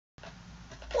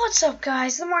What's up,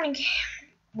 guys? The Morning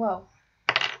Whoa.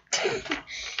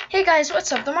 Hey, guys,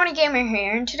 what's up? The Morning Gamer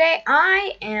here, and today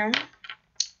I am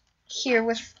here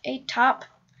with a top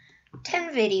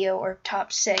 10 video, or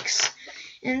top 6.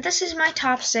 And this is my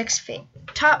top 6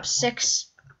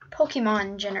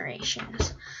 Pokemon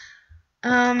generations.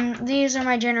 These are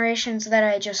my generations that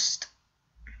I just,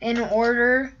 in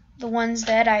order, the ones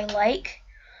that I like.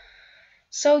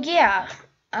 So, yeah.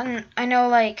 I know,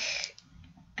 like,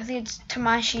 I think it's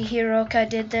Tamashi Hiroka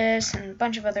did this, and a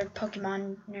bunch of other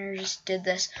Pokemon nerds did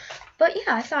this. But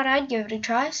yeah, I thought I'd give it a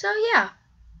try, so yeah.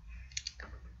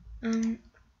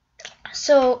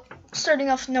 So, starting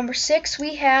off with number 6,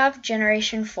 we have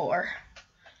Generation 4.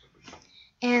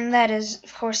 And that is,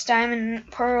 of course, Diamond,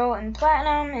 Pearl, and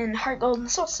Platinum, and Heart Gold and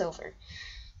Soul Silver.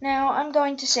 Now, I'm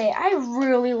going to say I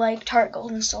really liked Heart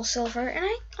Gold and Soul Silver, and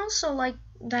I also like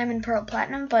Diamond, Pearl,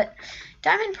 Platinum, but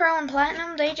Diamond, Pearl, and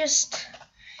Platinum, they just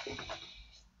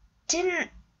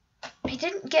I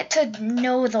didn't get to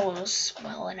know those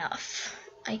well enough,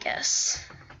 I guess.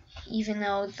 Even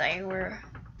though they were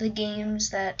the games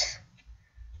that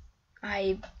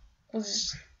I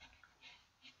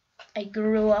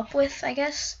grew up with, I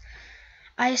guess.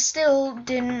 I still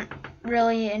didn't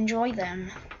really enjoy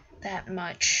them that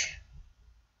much.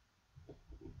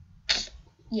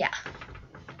 Yeah.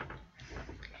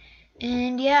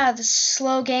 And yeah, the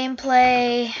slow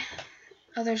gameplay,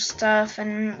 other stuff,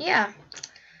 and yeah,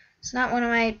 it's not one of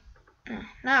my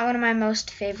most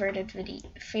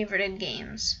favorited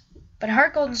games. But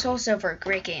Heart Gold and Soul Silver,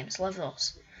 great games, love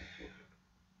those.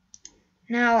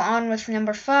 Now on with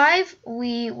number 5,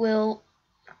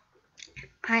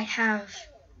 I have,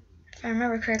 if I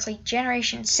remember correctly,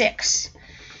 Generation 6.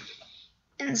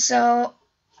 And so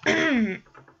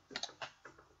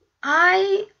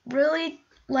I really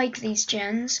like these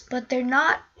gens, but they're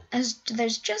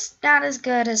just not as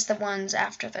good as the ones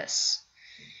after this.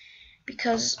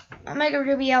 Because Omega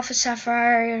Ruby, Alpha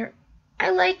Sapphire, I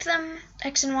liked them.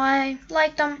 X and Y,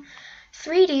 liked them.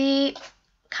 3D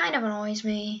kind of annoys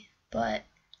me, but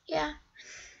yeah.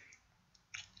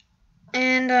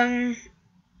 And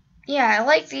yeah, I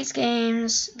like these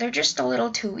games. They're just a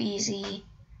little too easy.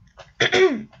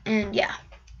 And yeah.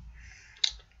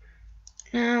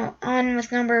 Now, on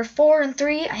with number 4 and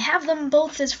 3. I have them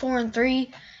both as 4 and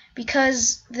 3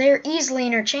 because they're easily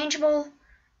interchangeable.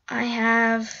 I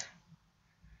have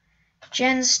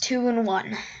Gens 2 and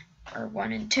 1. Or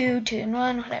 1 and 2, 2 and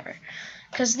 1, whatever.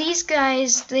 Because these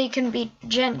guys, they can be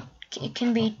it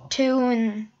can be 2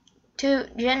 and 2.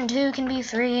 Gen 2 can be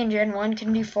 3, and Gen 1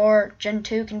 can be 4. Gen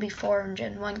 2 can be 4, and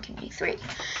Gen 1 can be 3.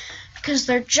 Because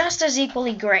they're just as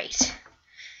equally great.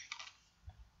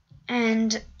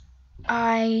 And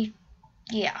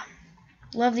yeah,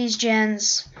 love these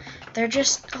gens. They're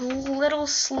just a little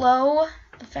slow.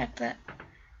 The fact that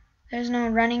there's no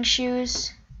running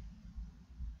shoes.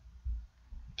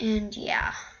 And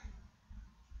yeah.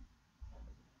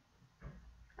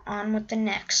 On with the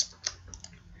next.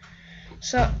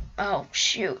 So, oh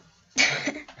shoot.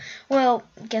 Well,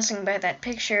 guessing by that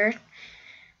picture,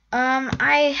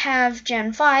 I have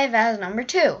Gen 5 as number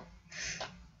 2.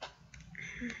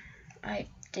 I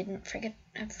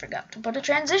forgot to put a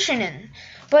transition in.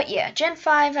 But yeah, Gen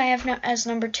 5 I have as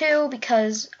number 2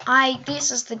 because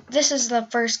this is the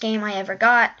first game I ever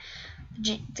got.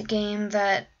 The game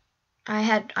that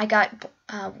I got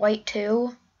White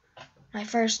 2, my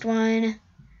first one,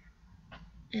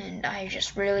 and I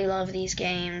just really love these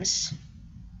games.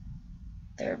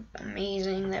 They're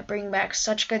amazing. They bring back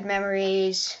such good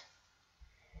memories.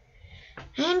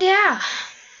 And yeah.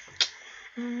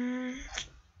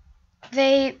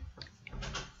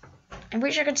 I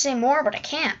wish I could say more, but I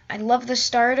can't. I love the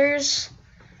starters.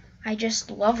 I just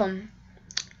love them.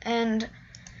 And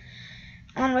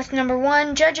on with number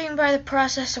 1, judging by the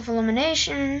process of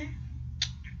elimination,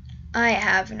 I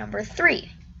have number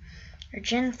 3, or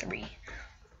Gen 3.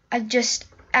 I just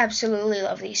absolutely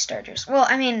love these starters. Well,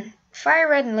 I mean, Fire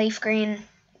Red and Leaf Green,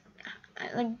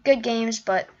 good games,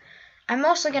 but I'm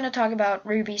mostly going to talk about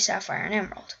Ruby, Sapphire, and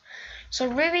Emerald. So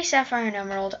Ruby, Sapphire, and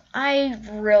Emerald, I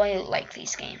really like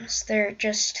these games. They're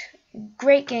just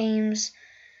great games.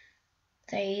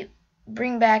 They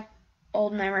bring back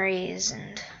old memories,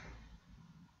 and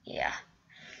yeah.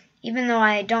 Even though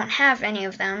I don't have any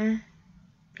of them,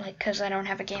 because I don't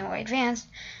have a Game Boy Advance,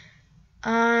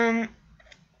 I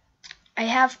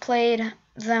have played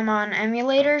them on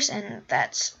emulators, and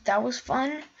that was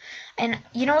fun. And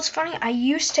you know what's funny? I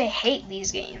used to hate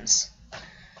these games.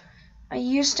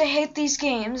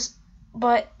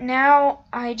 But now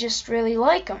I just really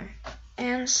like them.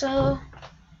 And so,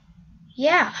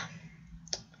 yeah.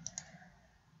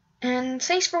 And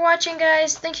thanks for watching,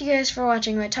 guys. Thank you guys for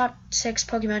watching my top 6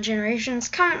 Pokemon generations.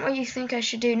 Comment what you think I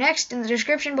should do next in the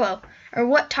description below. Or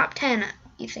what top 10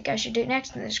 you think I should do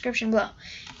next in the description below.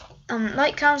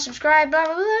 Like, comment, subscribe, blah,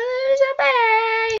 blah, blah, blah, bye.